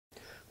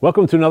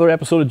Welcome to another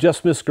episode of Jeff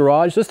Smith's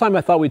Garage. This time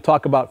I thought we'd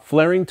talk about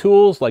flaring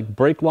tools like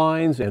brake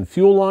lines and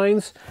fuel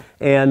lines.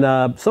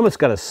 And someone's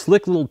got a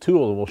slick little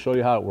tool and we'll show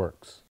you how it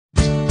works.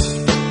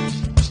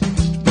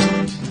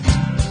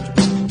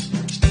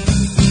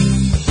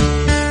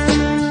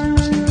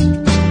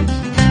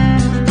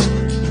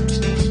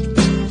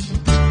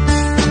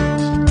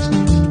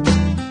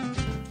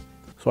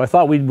 So I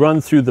thought we'd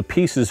run through the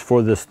pieces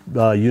for this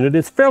unit.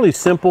 It's fairly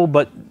simple,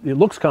 but it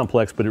looks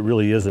complex, but it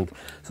really isn't.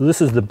 So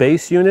this is the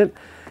base unit.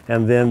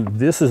 And then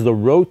this is the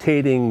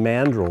rotating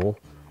mandrel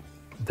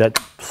that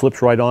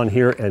slips right on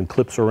here and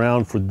clips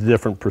around for the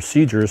different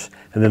procedures.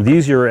 And then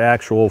these are your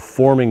actual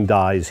forming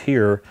dies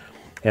here.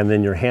 And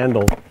then your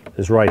handle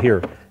is right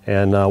here.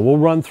 And we'll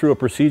run through a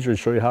procedure and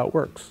show you how it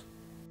works.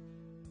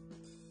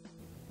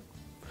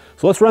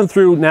 So let's run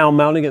through now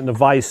mounting it in a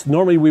vise.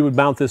 Normally we would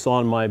mount this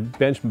on my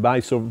bench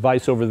vise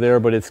over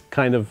there, but it's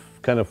kind of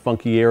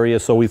funky area.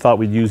 So we thought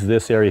we'd use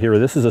this area here.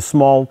 This is a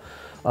small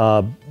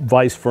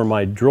vise for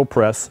my drill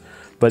press.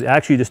 But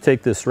actually just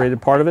take this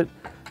serrated part of it,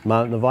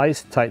 mount it in the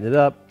vise, tighten it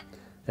up,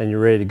 and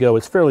you're ready to go.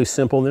 It's fairly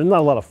simple, and there's not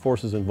a lot of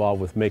forces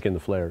involved with making the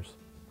flares.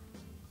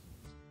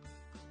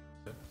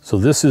 So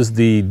this is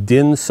the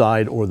DIN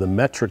side or the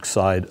metric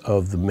side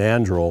of the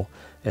mandrel,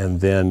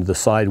 and then the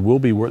side will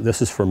be,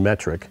 this is for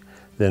metric.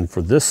 Then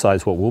for this side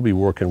is what we'll be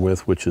working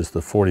with, which is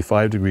the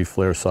 45-degree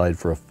flare side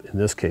for, in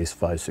this case,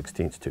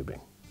 5/16 tubing.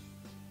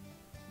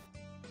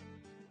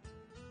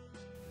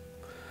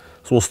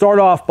 So we'll start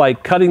off by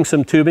cutting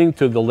some tubing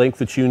to the length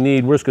that you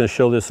need. We're just going to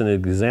show this in an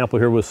example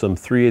here with some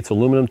 3/8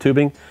 aluminum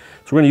tubing. So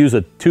we're going to use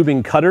a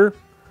tubing cutter.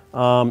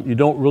 You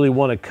don't really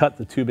want to cut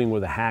the tubing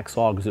with a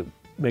hacksaw because it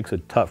makes a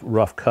tough,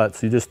 rough cut.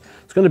 So it's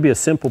going to be a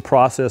simple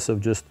process of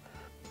just,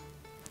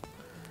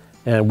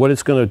 and what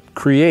it's going to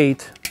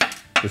create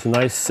is a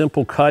nice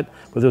simple cut,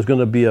 but there's going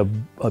to be a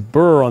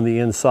burr on the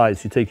inside.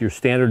 So you take your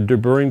standard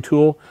deburring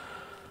tool.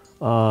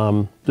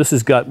 This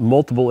has got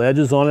multiple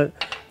edges on it.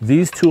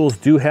 These tools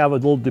do have a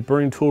little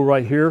deburring tool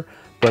right here,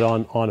 but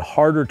on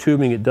harder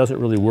tubing it doesn't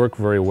really work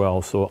very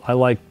well. So I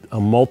like a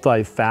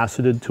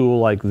multifaceted tool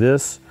like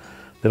this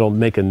that'll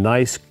make a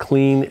nice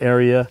clean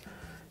area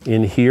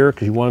in here,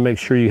 because you want to make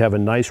sure you have a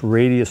nice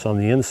radius on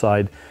the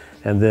inside.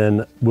 And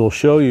then we'll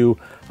show you,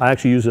 I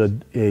actually use a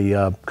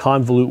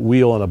convolute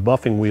wheel and a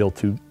buffing wheel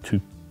to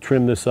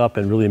trim this up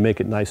and really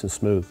make it nice and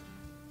smooth.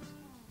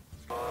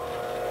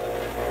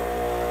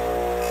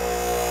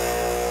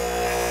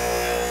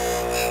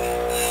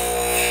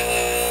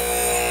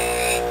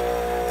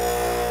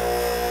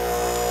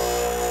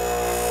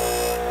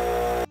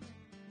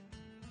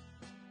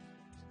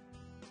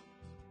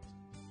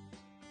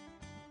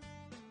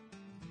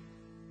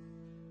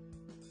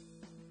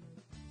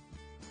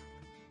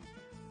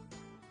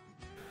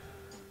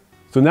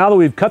 So now that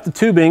we've cut the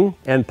tubing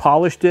and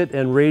polished it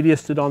and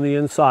radiused it on the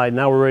inside,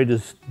 now we're ready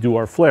to do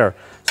our flare.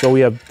 So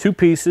we have two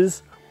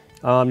pieces.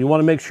 You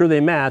want to make sure they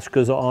match,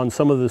 because on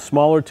some of the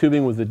smaller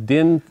tubing with the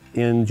DIN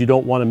ends, you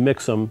don't want to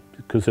mix them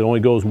because it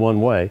only goes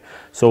one way.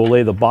 So we'll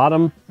lay the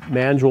bottom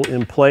mandrel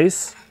in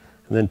place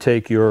and then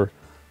take your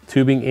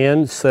tubing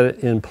end, set it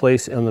in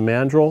place on the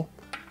mandrel,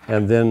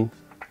 and then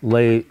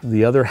lay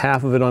the other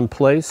half of it on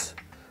place,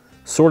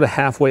 sort of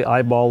halfway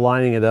eyeball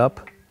lining it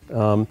up.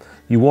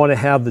 You want to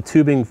have the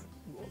tubing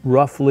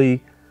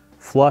roughly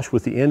flush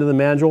with the end of the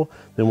mandrel.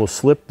 Then we'll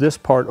slip this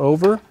part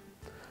over,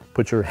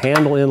 put your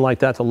handle in like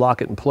that to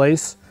lock it in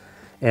place,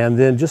 and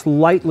then just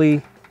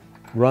lightly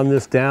run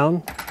this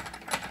down.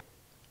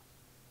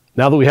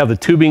 Now that we have the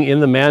tubing in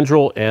the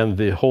mandrel and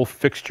the whole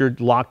fixture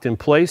locked in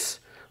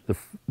place,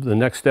 the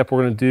next step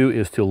we're going to do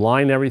is to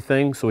line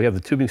everything. So we have the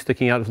tubing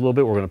sticking out just a little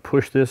bit. We're going to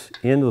push this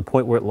into the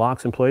point where it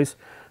locks in place,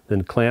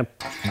 then clamp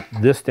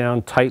this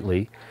down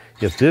tightly.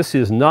 If this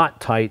is not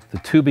tight, the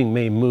tubing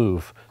may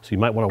move, so you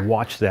might want to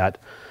watch that.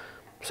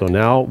 So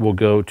now we'll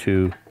go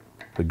to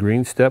the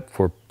green step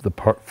for the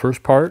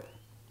first part,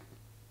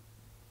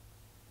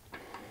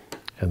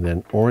 and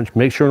then orange.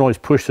 Make sure and always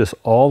push this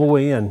all the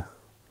way in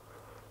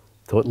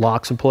till it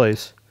locks in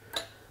place.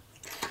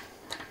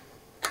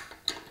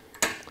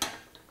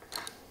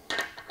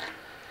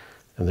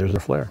 And there's the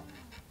flare.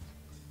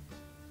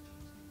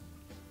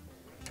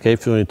 Okay,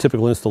 for a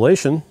typical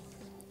installation,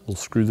 we'll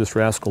screw this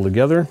rascal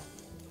together.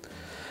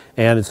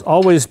 And it's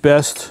always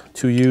best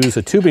to use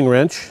a tubing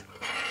wrench,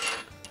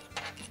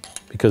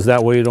 because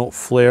that way you don't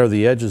flare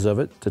the edges of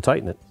it, to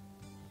tighten it.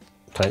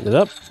 Tighten it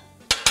up,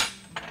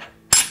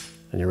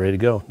 and you're ready to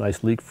go.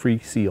 Nice leak-free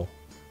seal.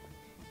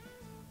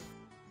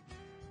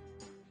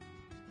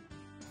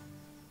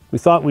 We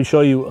thought we'd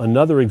show you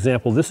another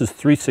example. This is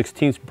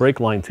 3/16 brake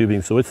line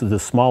tubing, so it's the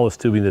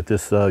smallest tubing that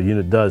this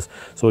unit does.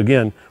 So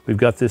again, we've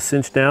got this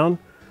cinched down.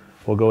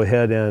 We'll go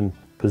ahead and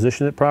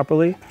position it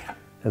properly,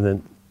 and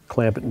then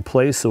clamp it in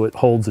place so it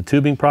holds the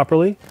tubing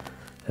properly.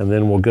 And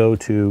then we'll go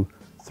to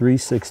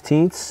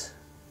 3/16.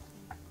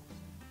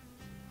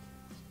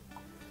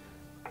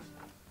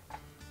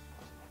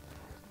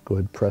 Go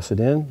ahead and press it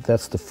in.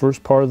 That's the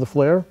first part of the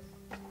flare.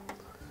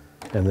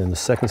 And then the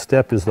second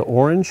step is the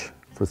orange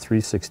for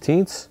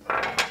 3/16.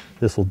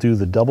 This will do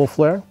the double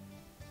flare.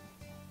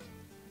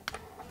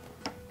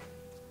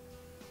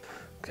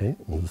 Okay,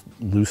 we'll just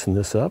loosen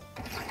this up.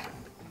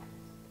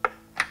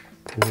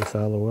 Pull this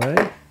out of the way.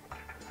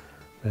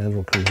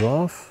 Mandrel comes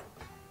off.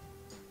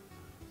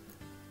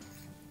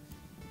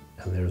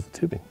 And there's the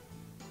tubing.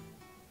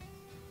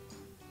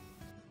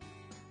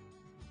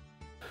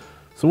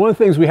 So one of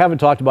the things we haven't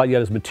talked about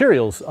yet is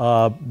materials.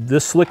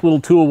 This slick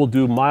little tool will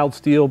do mild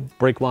steel,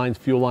 brake lines,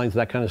 fuel lines,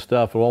 that kind of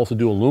stuff. It will also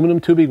do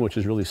aluminum tubing, which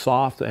is really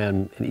soft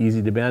and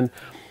easy to bend.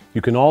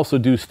 You can also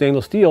do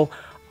stainless steel.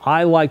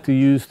 I like to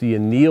use the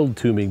annealed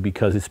tubing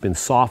because it's been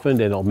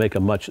softened and it'll make a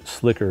much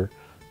slicker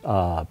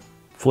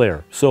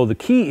flare. So the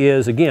key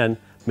is, again,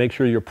 make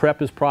sure your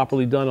prep is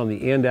properly done on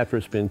the end after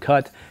it's been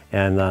cut,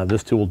 and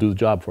this tool will do the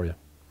job for you.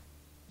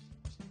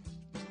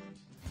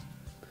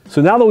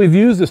 So now that we've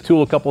used this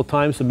tool a couple of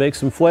times to make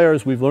some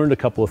flares, we've learned a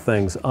couple of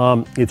things.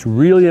 It's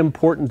really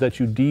important that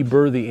you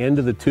deburr the end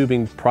of the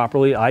tubing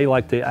properly. I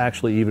like to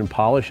actually even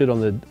polish it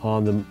on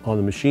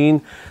the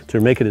machine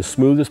to make it as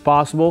smooth as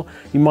possible.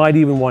 You might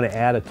even want to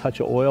add a touch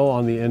of oil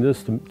on the end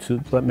of this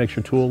to make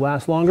your tool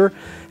last longer.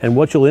 And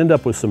what you'll end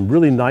up with some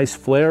really nice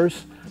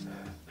flares.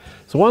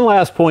 So one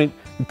last point.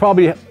 You've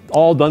probably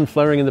all done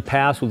flaring in the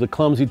past with a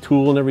clumsy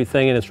tool and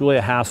everything, and it's really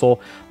a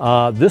hassle.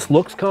 This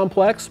looks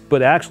complex,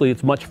 but actually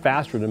it's much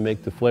faster to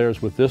make the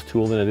flares with this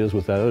tool than it is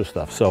with that other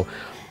stuff. So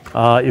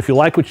if you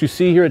like what you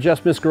see here at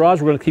Jeff Smith's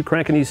Garage, we're going to keep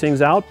cranking these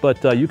things out,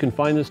 but you can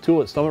find this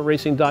tool at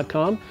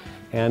summitracing.com,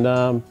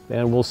 and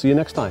we'll see you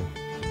next time.